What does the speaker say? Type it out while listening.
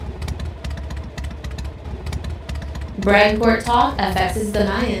Brad and Court Talk affects the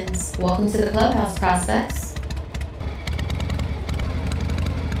Mayans. Welcome to the Clubhouse, prospects.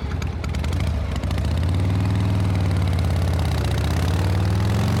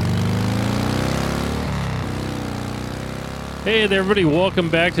 Hey there, everybody. Welcome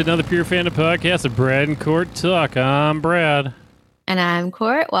back to another Pure Fandom podcast of Brad and Court Talk. I'm Brad. And I'm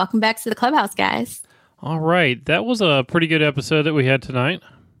Court. Welcome back to the Clubhouse, guys. All right. That was a pretty good episode that we had tonight.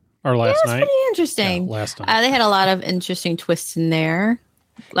 Or last night. Pretty interesting. Yeah, last night. They had a lot of interesting twists in there.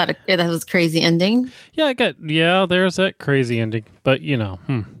 That was a crazy ending. Yeah, there's that crazy ending. But,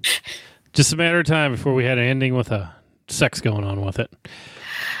 just a matter of time before we had an ending with a sex going on with it.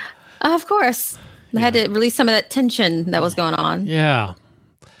 Of course. They had to release some of that tension that was going on. Yeah.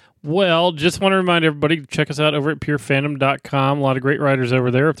 Well, just want to remind everybody to check us out over at purefandom.com. A lot of great writers over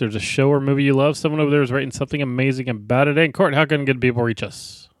there. If there's a show or movie you love, someone over there is writing something amazing about it. And Court, how can good people reach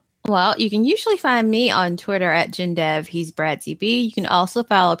us? Well, you can usually find me on Twitter at JinDev. He's Brad ZB. You can also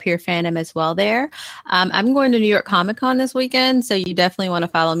follow Pure Fandom as well there. I'm going to New York Comic Con this weekend, so you definitely want to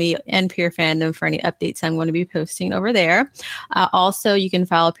follow me and Pure Fandom for any updates I'm going to be posting over there. Also, you can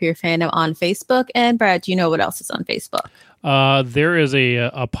follow Pure Fandom on Facebook. And Brad, do you know what else is on Facebook? There is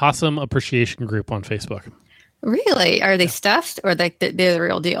a possum appreciation group on Facebook. Really? Are they stuffed or they're the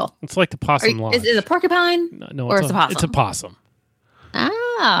real deal? It's like the possum lodge. Is it a porcupine? No, or it's a possum? It's a possum.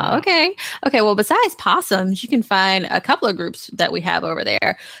 Ah, okay. Okay, well, besides possums, you can find a couple of groups that we have over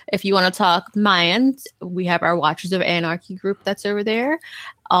there. If you want to talk Mayans, we have our Watchers of Anarchy group that's over there.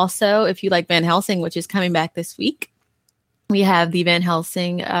 Also, if you like Van Helsing, which is coming back this week, we have the Van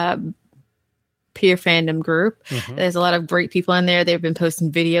Helsing Pure Fandom group. Mm-hmm. There's a lot of great people in there. They've been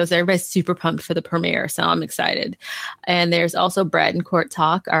posting videos. Everybody's super pumped for the premiere, so I'm excited. And there's also Brad and Court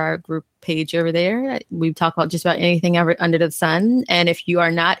Talk, our group page over there. We talk about just about anything ever under the sun. And if you are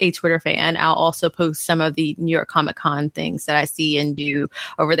not a Twitter fan, I'll also post some of the New York Comic Con things that I see and do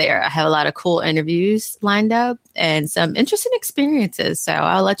over there. I have a lot of cool interviews lined up and some interesting experiences. So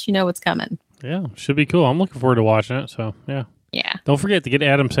I'll let you know what's coming. Yeah, should be cool. I'm looking forward to watching it. So, yeah. Yeah. Don't forget to get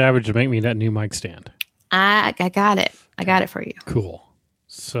Adam Savage to make me that new mic stand. I got it. I got it for you. Cool.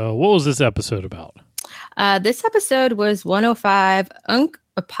 So what was this episode about? This episode was 105 Unk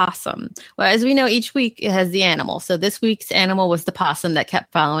a Possum. Well, as we know, each week it has the animal. So this week's animal was the possum that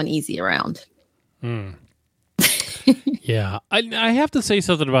kept following Easy around. Yeah. I have to say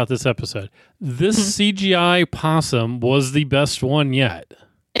something about this episode. This CGI possum was the best one yet.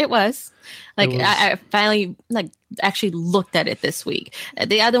 It was. I finally actually looked at it this week.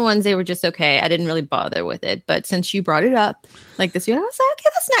 The other ones, they were just okay. I didn't really bother with it. But since you brought it up this week, I was like, okay,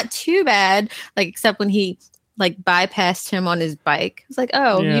 that's not too bad. Except when he bypassed him on his bike. I was like,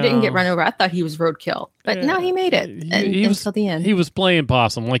 oh, you didn't get run over. I thought he was roadkill. But no, he made it until the end. He was playing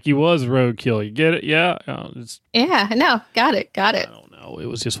possum like he was roadkill. You get it? Yeah. No, got it. I don't know. It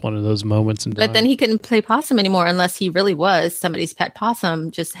was just one of those moments. But then he couldn't play possum anymore unless he really was somebody's pet possum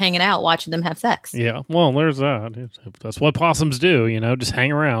just hanging out watching them have sex. Yeah. Well, there's that. That's what possums do, just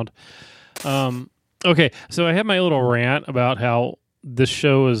hang around. Okay. So I had my little rant about how this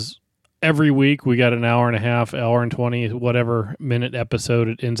show is every week we got an hour and a half, hour and 20, whatever minute episode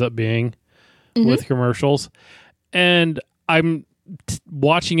it ends up being with commercials. And I'm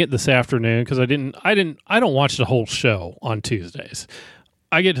watching it this afternoon because I don't watch the whole show on Tuesdays.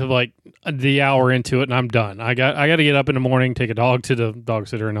 I get to the hour into it and I'm done. I got to get up in the morning, take a dog to the dog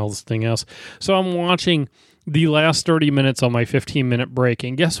sitter and all this thing else. So I'm watching the last 30 minutes on my 15-minute break.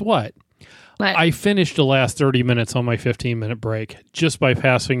 And guess what? I finished the last 30 minutes on my 15-minute break just by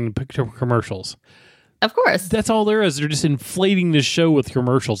passing the commercials. Of course. That's all there is. They're just inflating the show with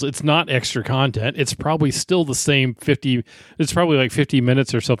commercials. It's not extra content. It's probably still the same 50. It's probably 50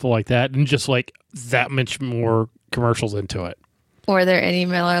 minutes or something like that. And just that much more commercials into it. Were there any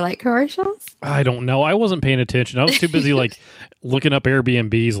Miller Lite commercials? I don't know. I wasn't paying attention. I was too busy looking up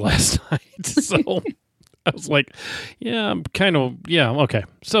Airbnbs last night. So I was like, okay.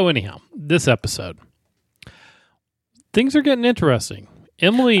 So anyhow, this episode. Things are getting interesting.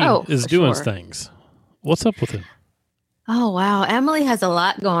 Emily is doing things. What's up with him? Oh, wow. Emily has a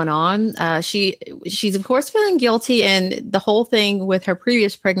lot going on. She's, of course, feeling guilty. And the whole thing with her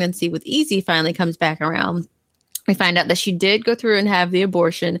previous pregnancy with Easy finally comes back around. We find out that she did go through and have the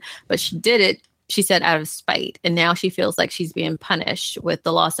abortion, but she did it, she said, out of spite. And now she feels like she's being punished with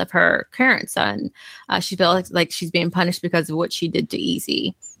the loss of her current son. She feels like she's being punished because of what she did to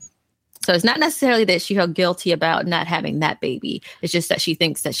Easy. So it's not necessarily that she felt guilty about not having that baby. It's just that she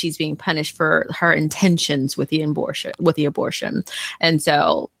thinks that she's being punished for her intentions with the abortion. And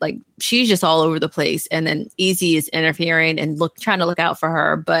so like she's just all over the place. And then Easy is interfering and trying to look out for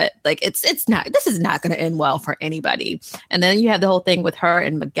her. But like this is not going to end well for anybody. And then you have the whole thing with her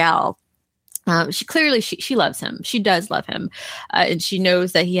and Miguel. She clearly she loves him. She does love him. And she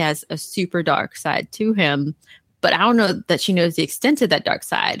knows that he has a super dark side to him. But I don't know that she knows the extent of that dark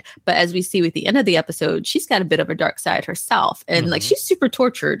side. But as we see with the end of the episode, she's got a bit of a dark side herself. And like she's super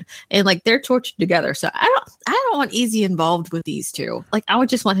tortured and like they're tortured together. So I don't want Easy involved with these two. Like I would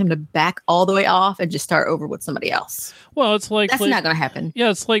just want him to back all the way off and just start over with somebody else. Well, it's like that's not going to happen.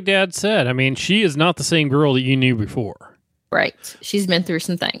 Yeah, it's like Dad said. I mean, she is not the same girl that you knew before. Right. She's been through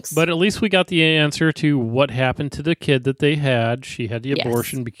some things. But at least we got the answer to what happened to the kid that they had. She had the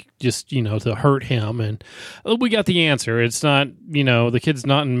abortion just, to hurt him. And we got the answer. It's not, the kid's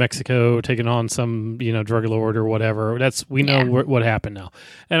not in Mexico taking on some, drug lord or whatever. We know what happened now.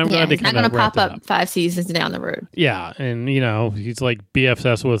 And I'm glad they kind of wrapped it up. Not going to pop up 5 seasons down the road. Yeah. And, he's like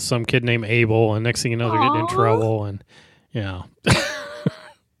BFS with some kid named Abel. And next thing you know, they're getting in trouble. And,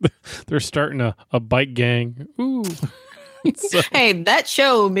 they're starting a bike gang. Ooh. So, hey, that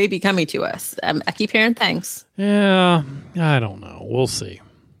show may be coming to us. I keep hearing things. Yeah, I don't know. We'll see.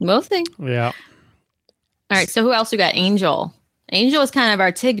 We'll see. Yeah. All right. So who else we got? Angel. Angel is kind of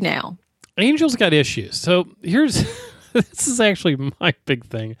our Tig now. Angel's got issues. So here's this is actually my big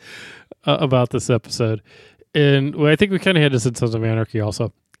thing about this episode, and I think we kind of had this in Sons of Anarchy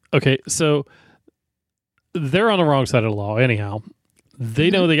also. Okay, so they're on the wrong side of the law. Anyhow,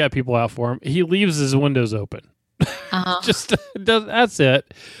 they know they got people out for him. He leaves his windows open. Just that's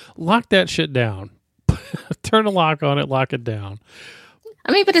it. Lock that shit down. Turn a lock on it. Lock it down.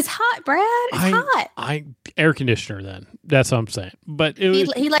 I mean, but it's hot, Brad. It's hot. Air conditioner. Then that's what I'm saying. But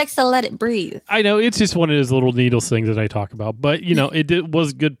he likes to let it breathe. I know it's just one of those little needles things that I talk about. But it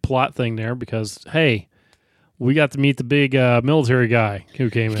was a good plot thing there because hey, we got to meet the big military guy who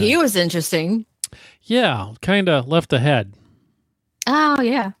came in. He was interesting. Yeah, kind of left ahead. Oh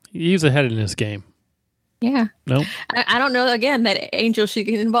yeah, he's ahead in this game. Yeah. No. I don't know, again, that Angel should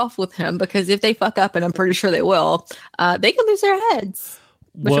get involved with him because if they fuck up, and I'm pretty sure they will, they can lose their heads,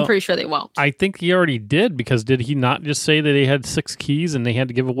 which I'm pretty sure they won't. I think he already did because did he not just say that they had 6 keys and they had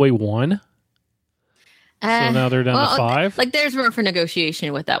to give away 1? So now they're down to 5? Like there's room for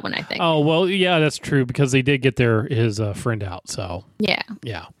negotiation with that one, I think. Oh, well, yeah, that's true because they did get his friend out. So yeah.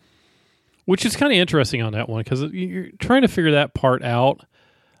 Yeah. Which is kind of interesting on that one because you're trying to figure that part out.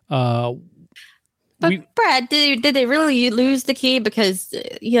 But Brad, did they really lose the key? Because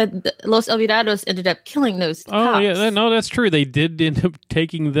Los Olvidados ended up killing those cops. Oh yeah, no, that's true. They did end up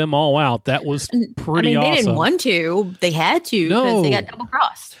taking them all out. That was pretty awesome. They didn't want to; they had to because they got double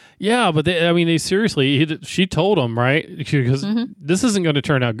crossed. Yeah, but they seriously. She told him right because this isn't going to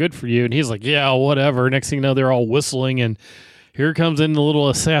turn out good for you, and he's like, yeah, whatever. Next thing you know, they're all whistling and. Here comes in the little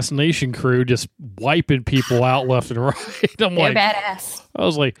assassination crew just wiping people out left and right. They're badass. I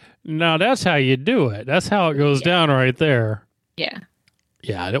was like, no, that's how you do it. That's how it goes down right there. Yeah.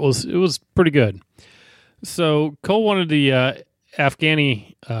 Yeah, it was pretty good. So Cole wanted the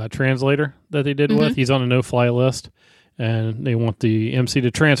Afghani translator that they did with. He's on a no-fly list, and they want the MC to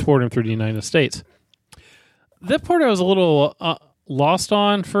transport him through the United States. That part I was a little... lost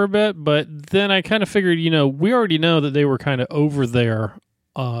on for a bit, but then I kind of figured, we already know that they were kind of over there.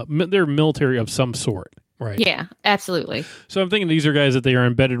 They're military of some sort, right? Yeah, absolutely. So I'm thinking these are guys that they are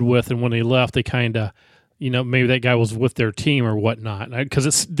embedded with, and when they left, they kind of, maybe that guy was with their team or whatnot,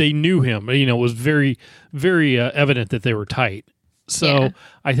 because they knew him. It was very, very evident that they were tight. So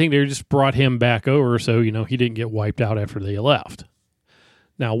I think they just brought him back over, so he didn't get wiped out after they left.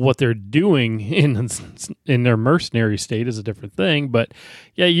 Now, what they're doing in their mercenary state is a different thing, but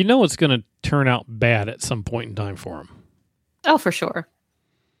yeah, it's going to turn out bad at some point in time for them. Oh, for sure.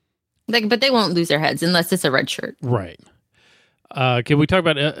 But they won't lose their heads unless it's a red shirt. Right. Can we talk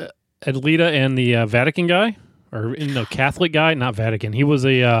about Adelita and the Vatican guy? Or, Catholic guy? Not Vatican. He was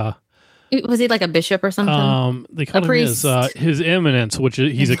a... was he like a bishop or something? They called him his eminence, which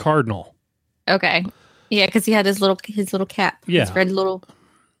is, he's a cardinal. Okay. Yeah, because he had his little cap. Yeah. His red little...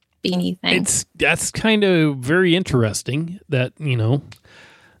 beanie thing. That's kind of very interesting that,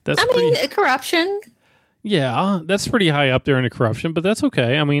 that's corruption. Yeah, that's pretty high up there in the corruption, but that's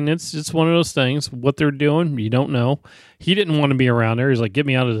okay. I mean, it's one of those things. What they're doing, you don't know. He didn't want to be around there. He's like, get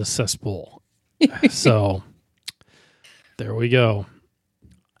me out of the cesspool. So there we go.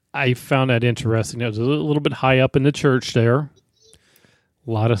 I found that interesting. It was a little bit high up in the church there.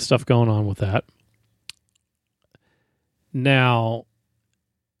 A lot of stuff going on with that. Now,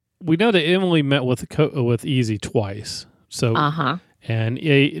 we know that Emily met with Easy twice. So, and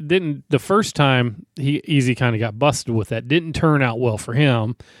it didn't the first time Easy kind of got busted with that. Didn't turn out well for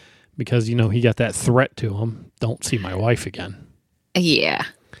him because he got that threat to him. Don't see my wife again. Yeah.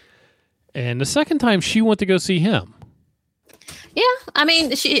 And the second time she went to go see him. Yeah, I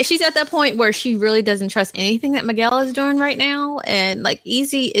mean, she's at that point where she really doesn't trust anything that Miguel is doing right now. And like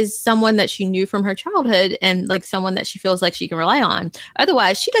Easy is someone that she knew from her childhood and like someone that she feels like she can rely on.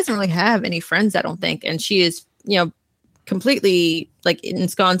 Otherwise, she doesn't really have any friends, I don't think. And she is, completely like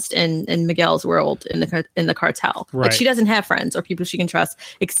ensconced in Miguel's world in the cartel. Right. Like she doesn't have friends or people she can trust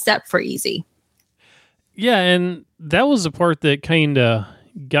except for Easy. Yeah, and that was the part that kind of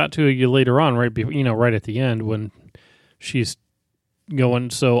got to you later on, right? Right at the end when she's going,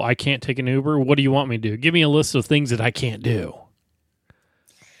 so I can't take an Uber. What do you want me to do? Give me a list of things that I can't do.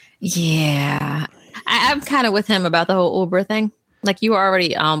 Yeah. I'm kind of with him about the whole Uber thing. Like you were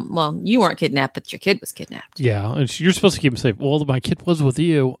already, you weren't kidnapped, but your kid was kidnapped. Yeah. And you're supposed to keep him safe. Well, my kid was with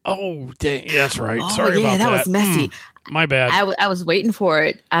you. Oh, dang. That's right. Sorry about that. That was messy. My bad. I was waiting for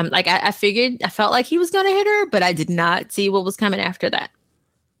it. I felt like he was going to hit her, but I did not see what was coming after that.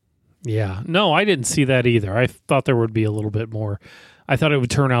 Yeah. No, I didn't see that either. I thought there would be a little bit more. I thought it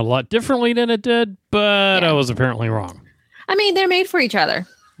would turn out a lot differently than it did, but I was apparently wrong. I mean, they're made for each other.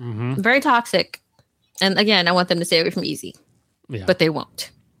 Mm-hmm. Very toxic. And again, I want them to stay away from Easy. Yeah. But they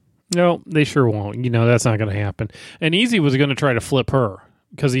won't. No, they sure won't. That's not going to happen. And Easy was going to try to flip her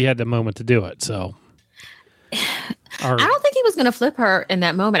because he had the moment to do it. So I don't think he was going to flip her in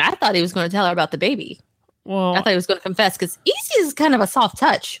that moment. I thought he was going to tell her about the baby. Well, I thought he was going to confess because Easy is kind of a soft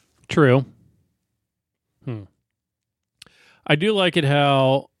touch. True. I do like it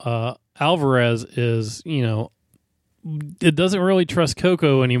how Alvarez is, it doesn't really trust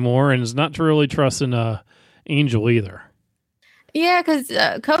Coco anymore and is not really trusting Angel either. Yeah, because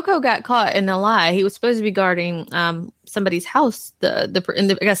Coco got caught in a lie. He was supposed to be guarding somebody's house I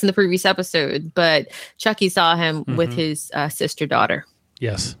guess in the previous episode, but Chucky saw him with his sister daughter.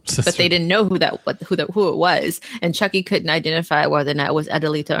 Yes, but they didn't know who it was, and Chucky couldn't identify whether or not it was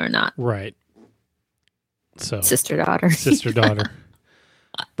Adelita or not. Right. So sister daughter,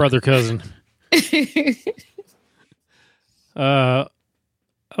 brother cousin.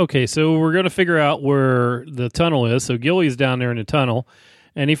 Okay, so we're going to figure out where the tunnel is. So Gilly's down there in the tunnel,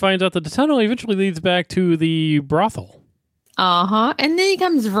 and he finds out that the tunnel eventually leads back to the brothel. And then he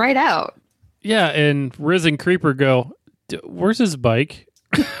comes right out. Yeah, and Riz and Creeper go, "Where's his bike?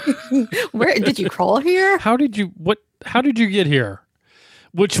 Where did you crawl here? How did you get here?"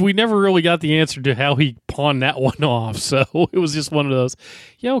 Which we never really got the answer to how he pawned that one off. So it was just one of those.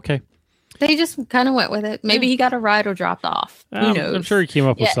 Yeah, okay. They just kind of went with it. Maybe he got a ride or dropped off. Who knows? I'm sure he came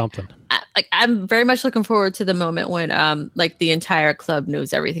up with something. I'm very much looking forward to the moment when the entire club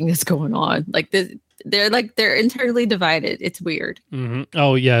knows everything that's going on. They're internally divided. It's weird. Mm-hmm.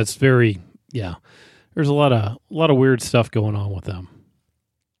 Oh yeah, it's very There's a lot of weird stuff going on with them.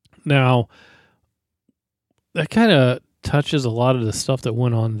 Now that kind of touches a lot of the stuff that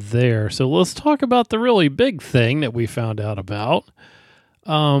went on there. So let's talk about the really big thing that we found out about.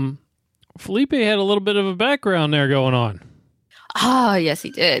 Felipe had a little bit of a background there going on. Oh, yes,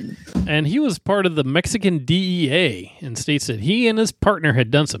 he did. And he was part of the Mexican DEA and states that he and his partner had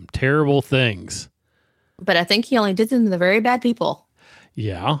done some terrible things. But I think he only did them to the very bad people.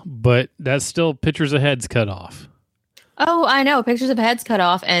 Yeah, but that's still pictures of heads cut off. Oh, I know. Pictures of heads cut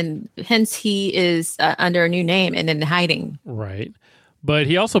off, and hence he is under a new name and in hiding. Right. But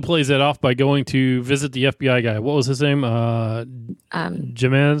he also plays that off by going to visit the FBI guy. What was his name?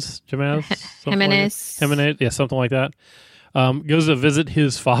 Jimenez? Jimenez. Jimenez. Yeah, something like that. Goes to visit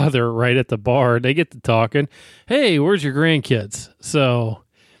his father right at the bar. They get to talking. Hey, where's your grandkids? So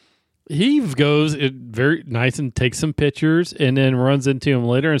he goes very nice and takes some pictures and then runs into him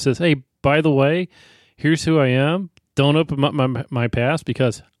later and says, hey, by the way, here's who I am. Don't open up my past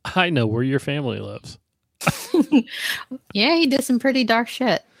because I know where your family lives. Yeah, he did some pretty dark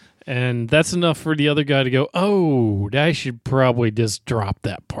shit. And that's enough for the other guy to go, oh, I should probably just drop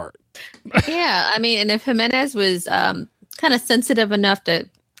that part. Yeah, I mean, and if Jimenez was kind of sensitive enough to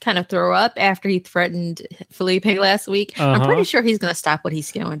kind of throw up after he threatened Felipe last week, I'm pretty sure he's going to stop what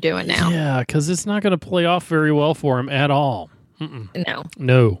he's doing now. Yeah, because it's not going to play off very well for him at all.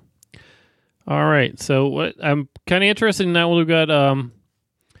 No. All right, so what I'm kind of interested in now, we've got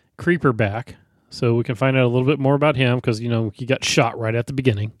Creeper back, so we can find out a little bit more about him because, he got shot right at the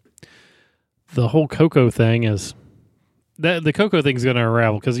beginning. The whole Coco thing is... The Coco thing's going to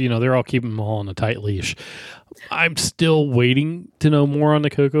unravel because, they're all keeping them all on a tight leash. I'm still waiting to know more on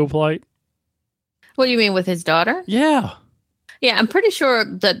the Coco plight. What do you mean with his daughter? Yeah. Yeah, I'm pretty sure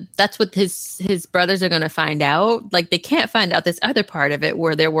that that's what his brothers are going to find out. Like, they can't find out this other part of it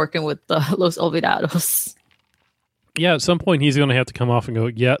where they're working with the Los Olvidados. Yeah, at some point he's going to have to come off and go,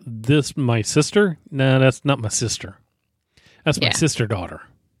 yeah, this my sister? No, that's not my sister. That's my sister daughter.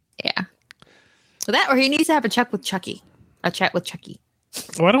 Yeah. So that, or he needs to have a chat with Chucky.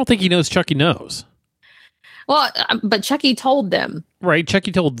 Well, I don't think he knows Chucky knows. Well, but Chucky told them. Right,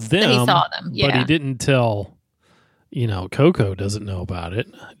 Chucky told them. He saw them, But he didn't tell, Coco doesn't know about it.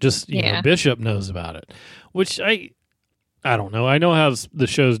 Just, Bishop knows about it. Which I don't know. I know how the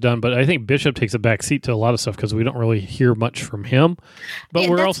show's done, but I think Bishop takes a back seat to a lot of stuff because we don't really hear much from him. But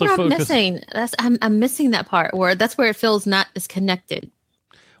we're also focused. I'm missing that part where that's where it feels not as connected.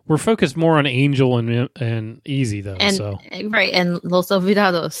 We're focused more on Angel and Easy though. Right, and Los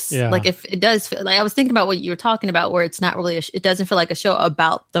Olvidados. Yeah. Like, if it does feel, like, I was thinking about what you were talking about, where it's not really it doesn't feel like a show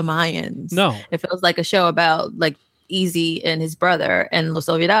about the Mayans. No, it feels like a show about like Easy and his brother and Los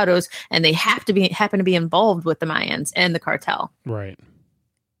Olvidados, and they happen to be involved with the Mayans and the cartel. Right.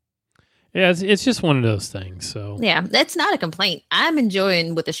 Yeah, it's just one of those things. So yeah, that's not a complaint. I'm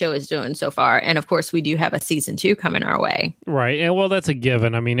enjoying what the show is doing so far, and of course, we do have a season 2 coming our way. Right, and well, that's a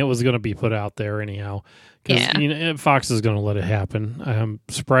given. I mean, it was going to be put out there anyhow, because Fox is going to let it happen. I'm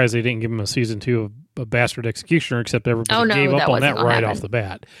surprised they didn't give him a season 2 of Bastard Executioner, except everybody gave up on that right off the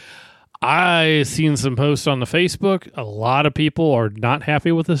bat. I seen some posts on the Facebook. A lot of people are not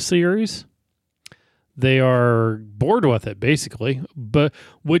happy with this series. They are bored with it, basically, but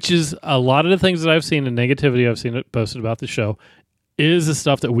which is a lot of the things that I've seen, the negativity I've seen it posted about the show, is the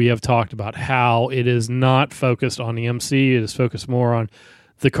stuff that we have talked about, how it is not focused on the MC. It is focused more on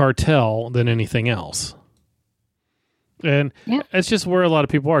the cartel than anything else. And it's just where a lot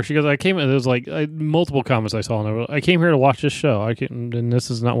of people are. She goes, there was like multiple comments I saw, and I came here to watch this show. And this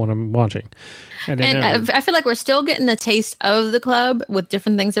is not what I'm watching. And I feel like we're still getting a taste of the club with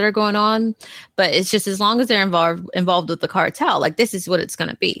different things that are going on, but it's just as long as they're involved with the cartel, like, this is what it's going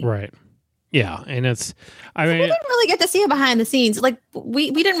to be. Right. Yeah, and we didn't really get to see it behind the scenes. Like,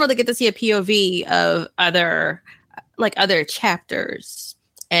 we didn't really get to see a POV of other chapters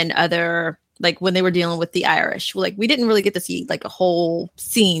and other, like, when they were dealing with the Irish. Like, we didn't really get to see like a whole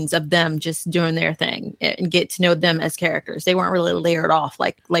scenes of them just doing their thing and get to know them as characters. They weren't really layered off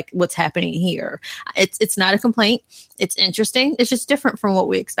like what's happening here. It's not a complaint. It's interesting. It's just different from what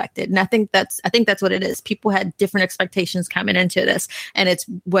we expected. And I think that's what it is. People had different expectations coming into this, and it's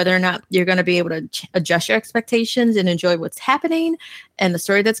whether or not you're going to be able to adjust your expectations and enjoy what's happening and the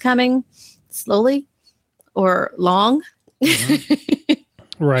story that's coming slowly or long. Mm-hmm.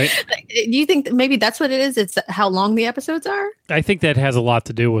 Right. Do you think that maybe that's what it is? It's how long the episodes are? I think that has a lot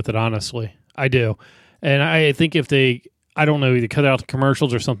to do with it, honestly. I do. And I think if they, I don't know, either cut out the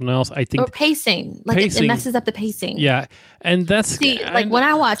commercials or something else, I think... Or pacing. Like, it messes up the pacing. Yeah. And that's... See, when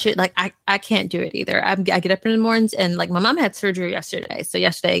I watch it, like, I can't do it either. I get up in the mornings, and, like, my mom had surgery yesterday. So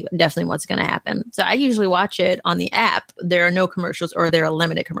yesterday, definitely what's going to happen. So I usually watch it on the app. There are no commercials, or there are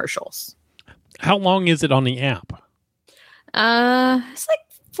limited commercials. How long is it on the app? It's like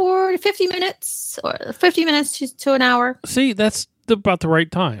 50 minutes or 50 minutes to an hour. See, that's about the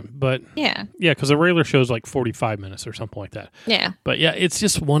right time. But yeah, because a regular show is like 45 minutes or something like that. Yeah. But yeah, it's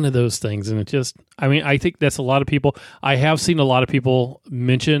just one of those things. And I think that's a lot of people. I have seen a lot of people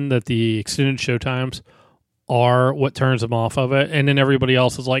mention that the extended show times are what turns them off of it. And then everybody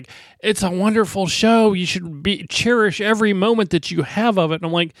else is like, it's a wonderful show. You should cherish every moment that you have of it. And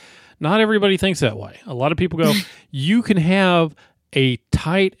I'm like, not everybody thinks that way. A lot of people go, you can have a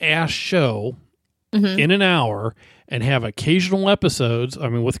tight ass show in an hour and have occasional episodes,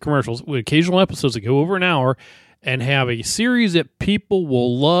 with commercials, with occasional episodes that go over an hour, and have a series that people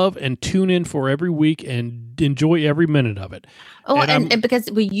will love and tune in for every week and enjoy every minute of it. Oh, and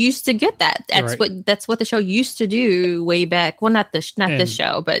because we used to get that. That's what the show used to do way back. Well, not this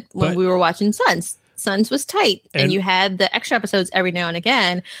show, but when we were watching Sons. Sons was tight, and you had the extra episodes every now and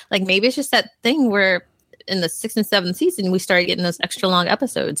again. Like, maybe it's just that thing where in the 6th and 7th season we started getting those extra long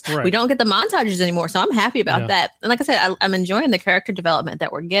episodes. Right. We don't get the montages anymore, so I'm happy about that. And like I said, I'm enjoying the character development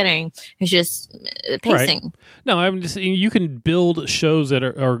that we're getting. It's just pacing. Right. No, I'm just saying you can build shows that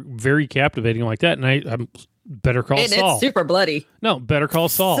are very captivating like that, and I'm Better Call Saul. It's super bloody. No, Better Call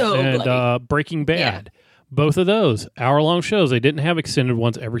Saul and Breaking Bad. Yeah. Both of those hour-long shows. They didn't have extended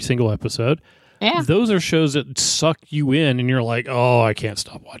ones every single episode. Yeah. Those are shows that suck you in, and you're like, oh, I can't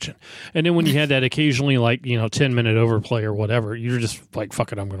stop watching. And then when you had that occasionally, 10-minute overplay or whatever, you're just like,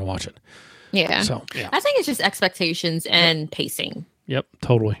 fuck it, I'm going to watch it. Yeah. So, yeah. I think it's just expectations and pacing. Yep,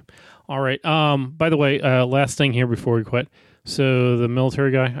 totally. All right. By the way, last thing here before we quit. So the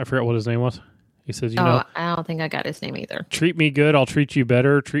military guy, I forgot what his name was. He says, I don't think I got his name either. Treat me good, I'll treat you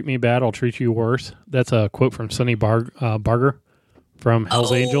better. Treat me bad, I'll treat you worse. That's a quote from Sonny Barger from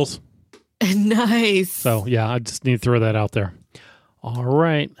Hell's Angels. Nice. So, yeah, I just need to throw that out there. All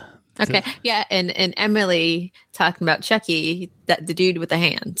right. Okay. Yeah, and Emily talking about Chucky, the dude with the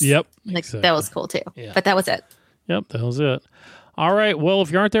hands. Yep. Like exactly. That was cool too. Yeah. But that was it. Yep, that was it. All right. Well,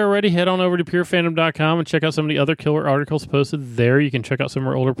 if you aren't there already, head on over to purefandom.com and check out some of the other killer articles posted there. You can check out some of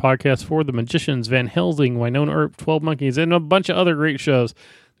our older podcasts for The Magicians, Van Helsing, Winona Earp, 12 Monkeys, and a bunch of other great shows.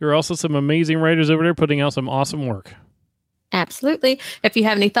 There are also some amazing writers over there putting out some awesome work. Absolutely. If you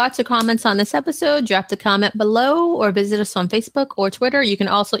have any thoughts or comments on this episode, drop the comment below or visit us on Facebook or Twitter. You can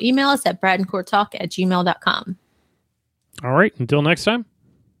also email us at bradandcourttalk@gmail.com. All right. Until next time.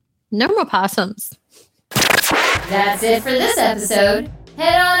 No more possums. That's it for this episode.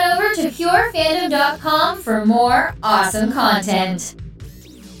 Head on over to purefandom.com for more awesome content.